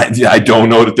another sack. I don't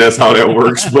know that's how that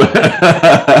works, but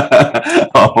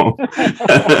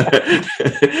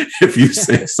if you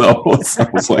say so, it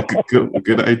sounds like a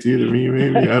good idea to me.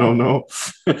 Maybe, I don't know.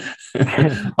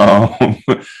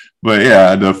 But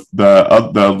yeah,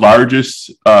 the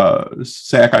largest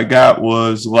sack I got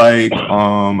was like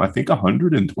I think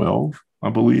 112. I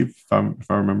believe,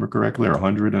 if I remember correctly, or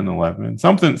 111,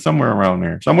 somewhere around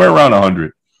there, somewhere around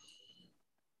 100.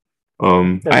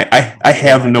 I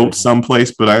have notes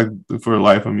someplace, but for the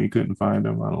life of me, couldn't find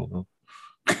them. I don't know.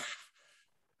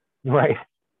 Right.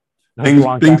 Things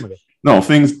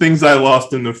I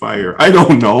lost in the fire. I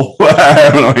don't know. I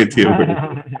have no idea.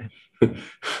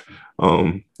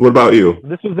 What about you?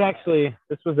 This was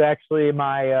actually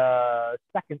my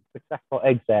second successful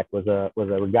egg sac was a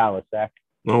regalis sac.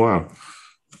 Oh wow.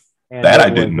 And that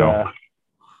I didn't know.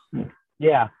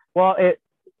 Yeah, Well, it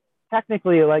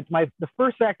technically, like the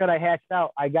first sack that I hatched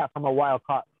out, I got from a wild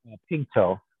caught pink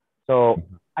toe. So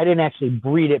I didn't actually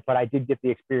breed it, but I did get the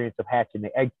experience of hatching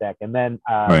the egg sac. And then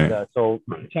Right. so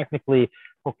technically,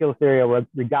 Poecilotheria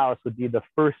regalis would be the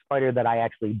first spider that I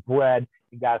actually bred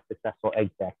and got a successful egg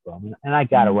sac from. And I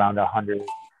got around 100,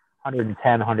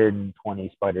 110, 120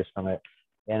 spiders from it.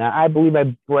 And I believe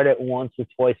I bred it once or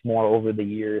twice more over the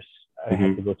years. I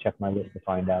have to go check my list to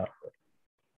find out.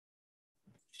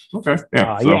 Okay.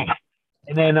 Yeah. Yeah.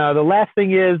 And then the last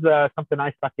thing is something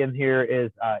I stuck in here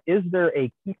is there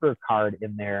a keeper card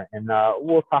in there? And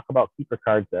we'll talk about keeper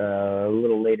cards a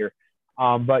little later.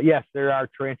 But yes, there are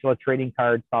tarantula trading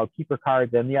cards called keeper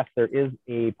cards. And yes, there is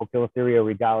a Poecilotheria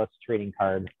regalis trading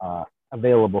card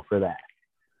available for that.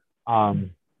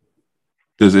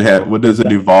 Does it have, what does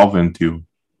it evolve into?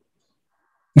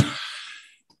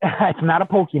 It's not a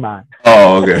Pokemon.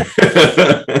 Oh, okay.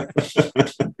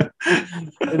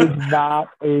 It is not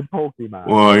a Pokemon.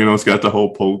 Well, you know, it's got the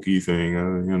whole pokey thing.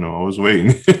 You know, I was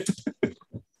waiting.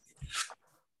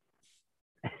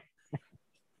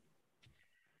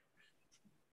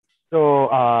 So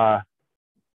I'm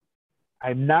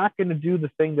not going to do the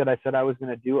thing that I said I was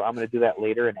going to do. I'm going to do that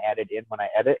later and add it in when I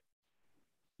edit.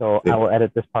 So I will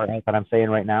edit this part that I'm saying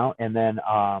right now. And then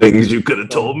things you could have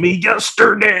told me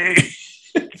yesterday.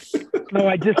 No,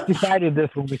 I just decided this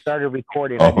when we started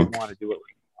recording. I didn't want to do it.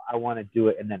 I want to do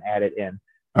it and then add it in.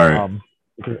 All right.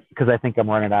 Because I think I'm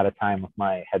running out of time with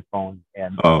my headphones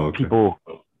and people,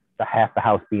 half the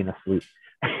house being asleep.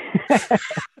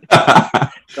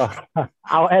 So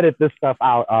I'll edit this stuff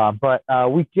out. But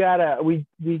we're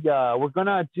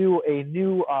gonna do a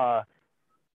new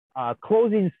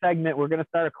closing segment. We're gonna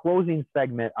start a closing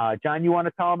segment. John, you want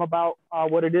to tell them about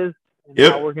what it is and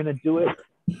how we're gonna do it?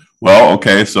 Well,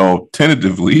 okay, so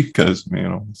tentatively, because you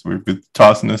know we've been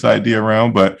tossing this idea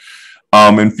around, but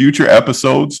in future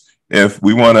episodes, if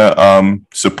we want to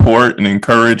support and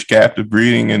encourage captive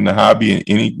breeding in the hobby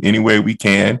in any way we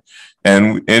can,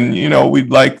 and you know we'd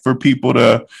like for people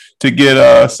to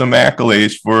get some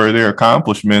accolades for their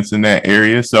accomplishments in that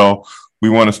area. So we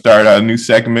want to start a new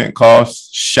segment called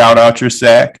 "Shout Out Your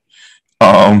Sack."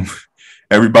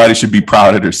 Everybody should be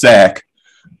proud of their sack.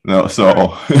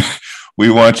 So. We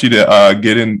want you to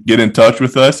get in touch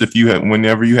with us if you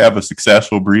whenever you have a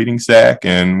successful breeding sack,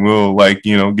 and we'll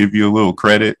give you a little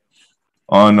credit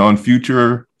on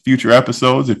future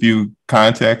episodes if you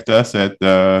contact us at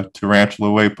the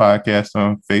Tarantula Way Podcast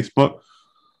on Facebook,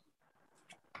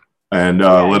 and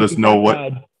let us know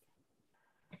what.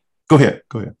 Go ahead.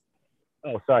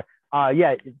 Oh, sorry.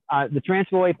 The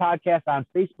Tarantula Way Podcast on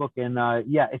Facebook, and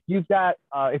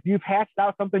if you've hatched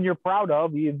out something you're proud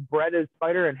of, you've bred a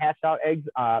spider and hatched out eggs,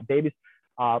 babies,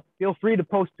 feel free to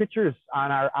post pictures on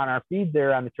our feed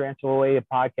there on the Tarantula Way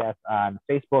Podcast on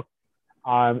Facebook,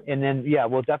 and then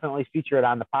we'll definitely feature it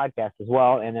on the podcast as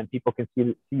well, and then people can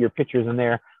see your pictures in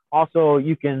there. Also,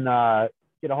 you can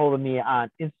get a hold of me on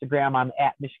Instagram. I'm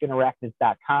at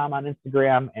MichiganArachnids.com on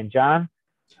Instagram, and John.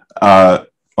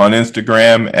 On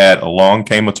Instagram at Along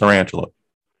Came a Tarantula.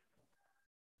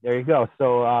 There you go.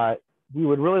 So we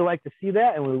would really like to see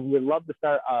that, and we would love to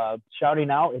start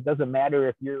shouting out. It doesn't matter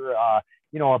if you're a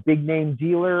big name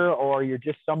dealer or you're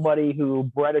just somebody who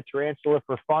bred a tarantula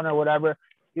for fun or whatever.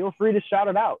 Feel free to shout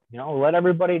it out. Let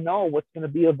everybody know what's going to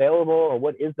be available, or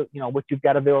what what you've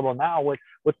got available now,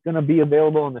 what's going to be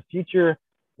available in the future.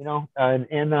 And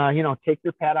take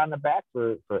your pat on the back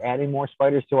for adding more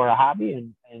spiders to our hobby,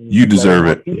 and you deserve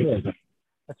it.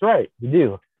 That's right, you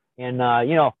do. And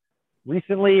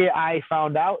recently I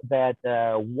found out that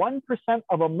 1%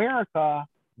 of America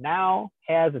now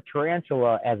has a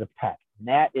tarantula as a pet,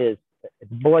 and it's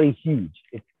bloody huge.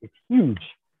 It's huge.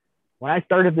 When I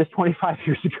started this 25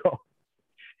 years ago,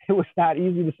 it was not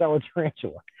easy to sell a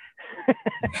tarantula.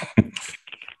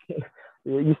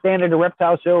 You stand at a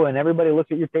reptile show and everybody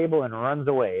looks at your table and runs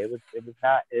away. It was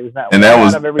not. And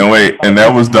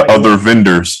that was the other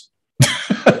vendors.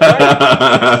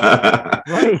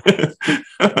 Right.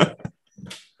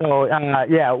 So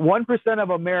 1% of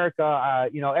America.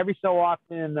 Every so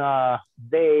often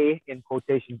they, in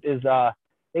quotations,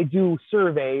 they do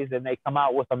surveys and they come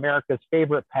out with America's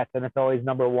favorite pets, and it's always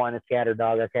number one is cat or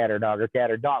dog or cat or dog or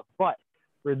cat or dog. But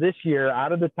for this year,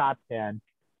 out of the top 10,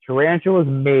 tarantulas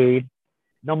made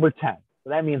number 10. So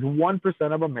that means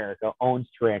 1% of America owns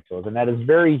tarantulas, and that is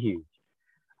very huge.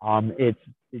 It's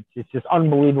just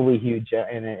unbelievably huge,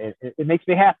 and it makes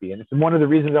me happy. And it's one of the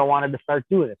reasons I wanted to start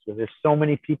doing this, because there's so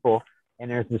many people and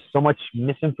there's just so much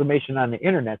misinformation on the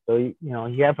internet. So,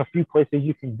 you have a few places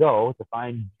you can go to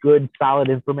find good, solid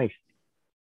information.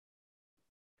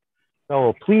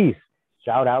 So please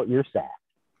shout out your sack.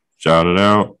 Shout it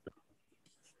out.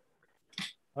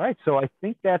 All right, so I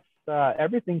think that's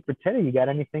everything for today. You got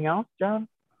anything else, John?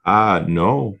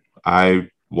 No. I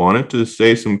wanted to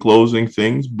say some closing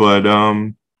things, but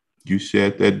you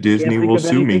said that Can't Disney think will of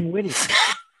sue me. anything witty.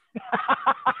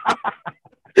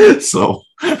 So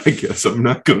I guess I'm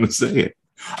not gonna say it.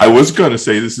 I was gonna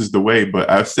say this is the way, but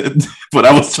I said but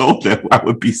I was told that I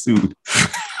would be sued.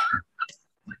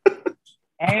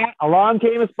 And along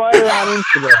came a spider on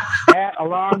Instagram.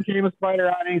 Along came a spider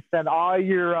on Instagram. Send all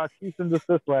your cease and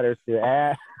desist letters to.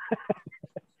 All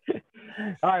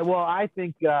right. Well, I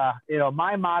think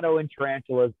my motto in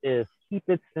tarantulas is keep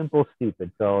it simple,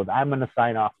 stupid. So I'm going to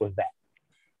sign off with that.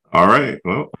 All right.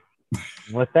 Well,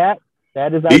 with that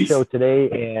is our show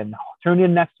today. And tune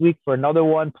in next week for another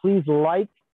one. Please like,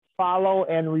 follow,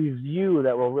 and review.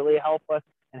 That will really help us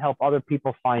and help other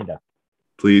people find us.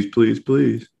 Please, please,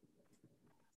 please.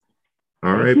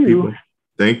 All right, people.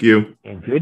 Thank you. And good